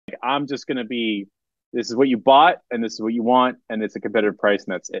I'm just going to be, this is what you bought and this is what you want and it's a competitive price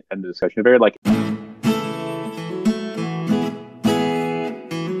and that's it. End of discussion. Very like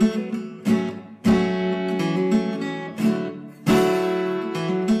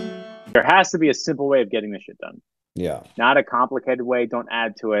there has to be a simple way of getting this shit done, Yeah. not a complicated way. Don't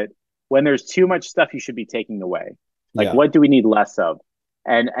add to it. When there's too much stuff, you should be taking away. Like, Yeah. what do we need less of?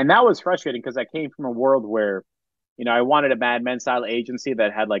 And that was frustrating because I came from a world where, I wanted a Mad Men style agency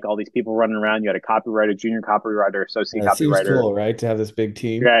that had like all these people running around. You had a copywriter, junior copywriter, associate It seems copywriter. cool, right? To have this big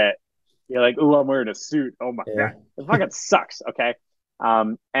team. Yeah, you're like, ooh, I'm wearing a suit. Oh my Yeah. god, it fucking sucks. Okay,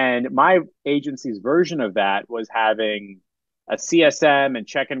 and my agency's version of that was having a CSM and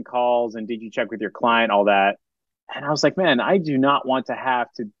check-in calls and did you check with your client, all that. And I was like, man, I do not want to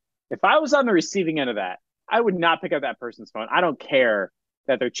have to. If I was on the receiving end of that, I would not pick up that person's phone. I don't care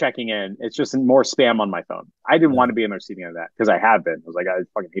that they're checking in. It's just more spam on my phone. I didn't Yeah. want to be on the receiving end of that because I have been. I was like, I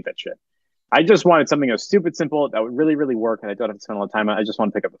fucking hate that shit. I just wanted something that was stupid simple that would really, really work, and I don't have to spend a lot of time on it. I just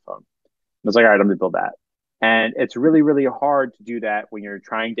want to pick up the phone. I was like, all right, I'm going to build that. And it's really, really hard to do that when you're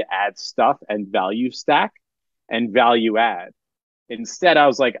trying to add stuff and value stack and value add. Instead, I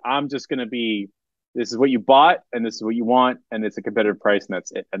was like, I'm just going to be, this is what you bought and this is what you want. And it's a competitive price. And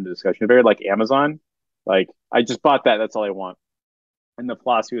that's it. End of discussion. Very like Amazon. Like, I just bought that. That's all I want. And the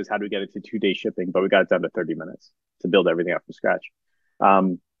philosophy was how do we get it to 2 day shipping? But we got it down to 30 minutes to build everything up from scratch.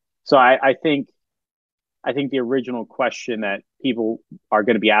 Um, so I think the original question that people are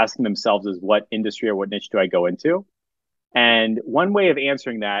going to be asking themselves is what industry or what niche do I go into? And one way of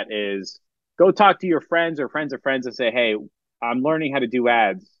answering that is go talk to your friends or friends of friends and say, hey, I'm learning how to do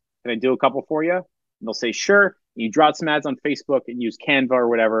ads. Can I do a couple for you? And they'll say, sure. You draw out some ads on Facebook and use Canva or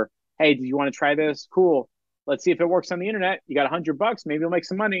whatever. Hey, do you want to try this? Cool. Let's see if it works on the internet. You got $100, maybe you'll make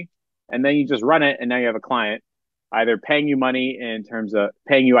some money. And then you just run it and now you have a client either paying you money in terms of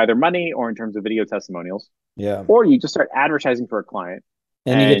paying you either money or in terms of video testimonials, Yeah. or you just start advertising for a client.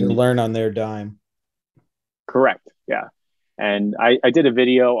 And you get to And learn on their dime. correct, yeah. And I did a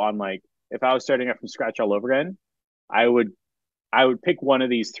video on like if I was starting up from scratch all over again, I would I would pick one of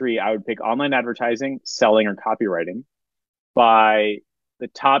these three. I would pick online advertising, selling, or copywriting by the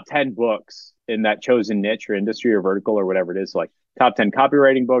top 10 books in that chosen niche or industry or vertical or whatever it is. So like top 10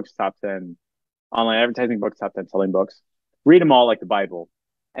 copywriting books, top 10 online advertising books, top 10 selling books. Read them all like the Bible,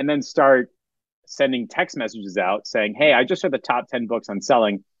 and then start sending text messages out saying, hey, I just read the top 10 books on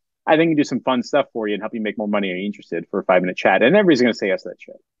selling. I think I can do some fun stuff for you and help you make more money. Are you interested for a 5 minute chat? And everybody's going to say yes to that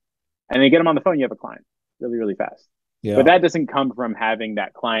shit. And then you get them on the phone, you have a client really, really fast. But Yeah. that doesn't come from having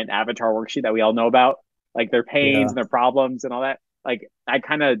that client avatar worksheet that we all know about, like their pains Yeah. and their problems and all that. Like I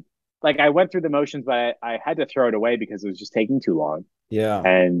kind of like I went through the motions, but I had to throw it away because it was just taking too long Yeah.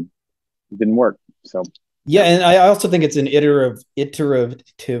 and it didn't work. So Yeah, yeah, and I also think it's an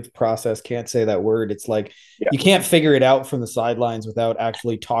iterative process. Can't say that word. It's like yeah, you can't figure it out from the sidelines without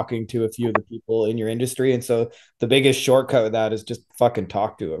actually talking to a few of the people in your industry. And so the biggest shortcut with that is just fucking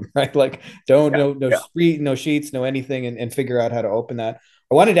talk to them, right? Like don't yeah, no yeah. street, no sheets, no anything, and figure out how to open that.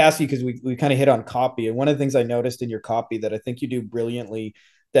 I wanted to ask you because we kind of hit on copy, and one of the things I noticed in your copy that I think you do brilliantly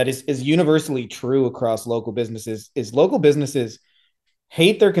that is universally true across local businesses is local businesses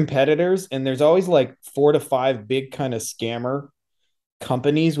hate their competitors, and there's always like 4 to 5 big kind of scammer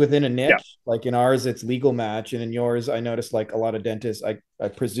companies within a Yeah. niche. Like in ours it's Legal Match, and in yours I noticed like a lot of dentists, I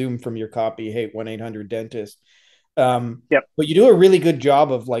presume from your copy, hate 1-800 dentist. Yep. But you do a really good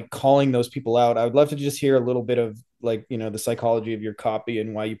job of like calling those people out. I would love to just hear a little bit of like, the psychology of your copy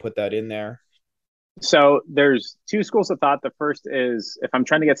and why you put that in there. So there's two schools of thought. The first is if I'm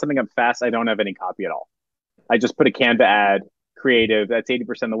trying to get something up fast, I don't have any copy at all. I just put a Canva ad, creative. That's 80%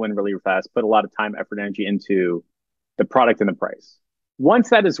 of the win really fast. Put a lot of time, effort, energy into the product and the price. Once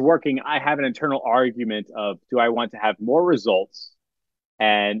that is working, I have an internal argument of do I want to have more results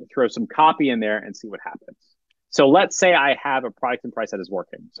and throw some copy in there and see what happens. So let's say I have a product and price that is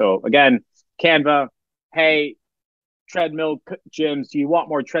working. So again, Canva, hey, treadmill gyms, do you want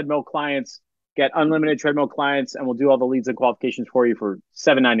more treadmill clients? Get unlimited treadmill clients, and we'll do all the leads and qualifications for you for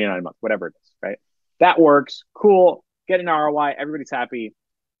 $7.99 a month, whatever it is, right? That works. Cool. Get an ROI. Everybody's happy.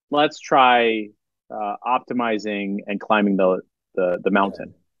 Let's try optimizing and climbing the Yeah.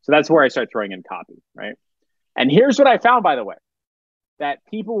 mountain. So that's where I start throwing in copy, right? And here's what I found, by the way, that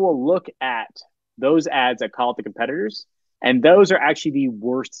people will look at those ads that call it the competitors, and those are actually the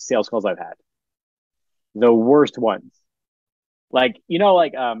worst sales calls I've had. The worst ones. Like if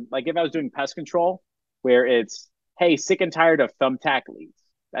I was doing pest control, where it's, hey, sick and tired of thumbtack leads,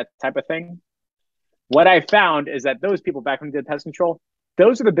 that type of thing. What I found is that those people back when we did pest control,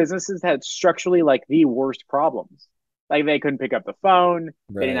 those are the businesses that had structurally like the worst problems. Like they couldn't pick up the phone,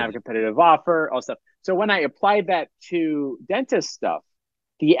 they didn't have a Right. competitive offer, all stuff. So when I applied that to dentist stuff,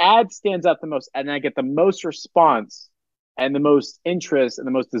 the ad stands out the most, and I get the most response and the most interest and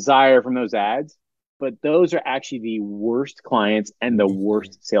the most desire from those ads. But those are actually the worst clients and the Interesting.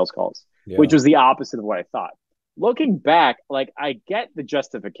 worst sales calls, which Yeah. was the opposite of what I thought. Looking back, like I get the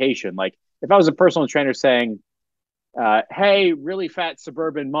justification. Like if I was a personal trainer saying, hey, really fat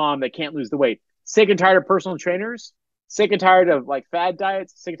suburban mom that can't lose the weight, sick and tired of personal trainers, sick and tired of like fad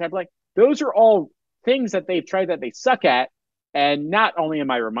diets, sick and tired of like, those are all things that they've tried that they suck at. And not only am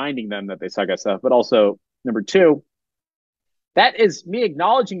I reminding them that they suck at stuff, but also number two, that is me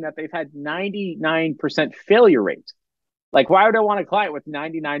acknowledging that they've had 99% failure rate. Like, why would I want a client with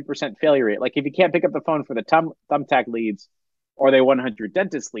 99% failure rate? Like, if you can't pick up the phone for the thumbtack leads or they 100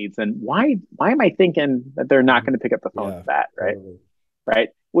 dentist leads, then why am I thinking that they're not going to pick up the phone Yeah. for that? Right. Totally. Right.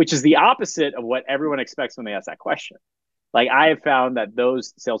 Which is the opposite of what everyone expects when they ask that question. Like, I have found that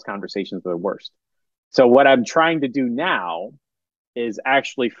those sales conversations are the worst. So, what I'm trying to do now is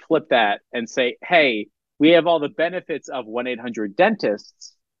actually flip that and say, hey, we have all the benefits of 1-800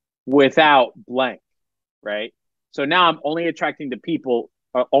 dentists without blank, right? So now I'm only attracting to people,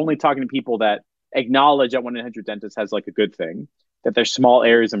 only talking to people that acknowledge that 1-800 dentist has like a good thing, that there's small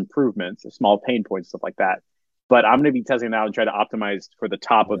areas of improvements, small pain points, stuff like that. But I'm going to be testing that out and try to optimize for the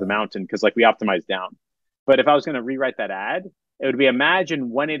top of the Yeah. mountain because like we optimize down. But if I was going to rewrite that ad, it would be imagine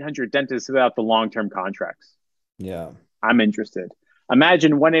 1-800 dentists without the long-term contracts. Yeah. I'm interested.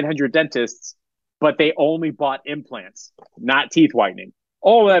 Imagine 1-800 dentists, but they only bought implants, not teeth whitening.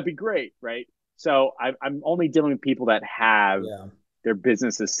 Oh, that'd be great, right? So I'm only dealing with people that have Yeah. their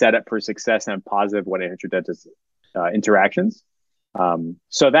businesses set up for success and positive 1-800 dentist interactions.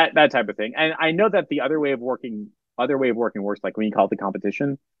 So that type of thing. And I know that the other way of working works. Like when you call it the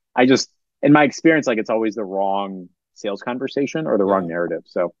competition, I just, in my experience, like it's always the wrong sales conversation or the wrong Yeah. narrative.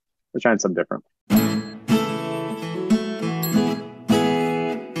 So we're trying something different.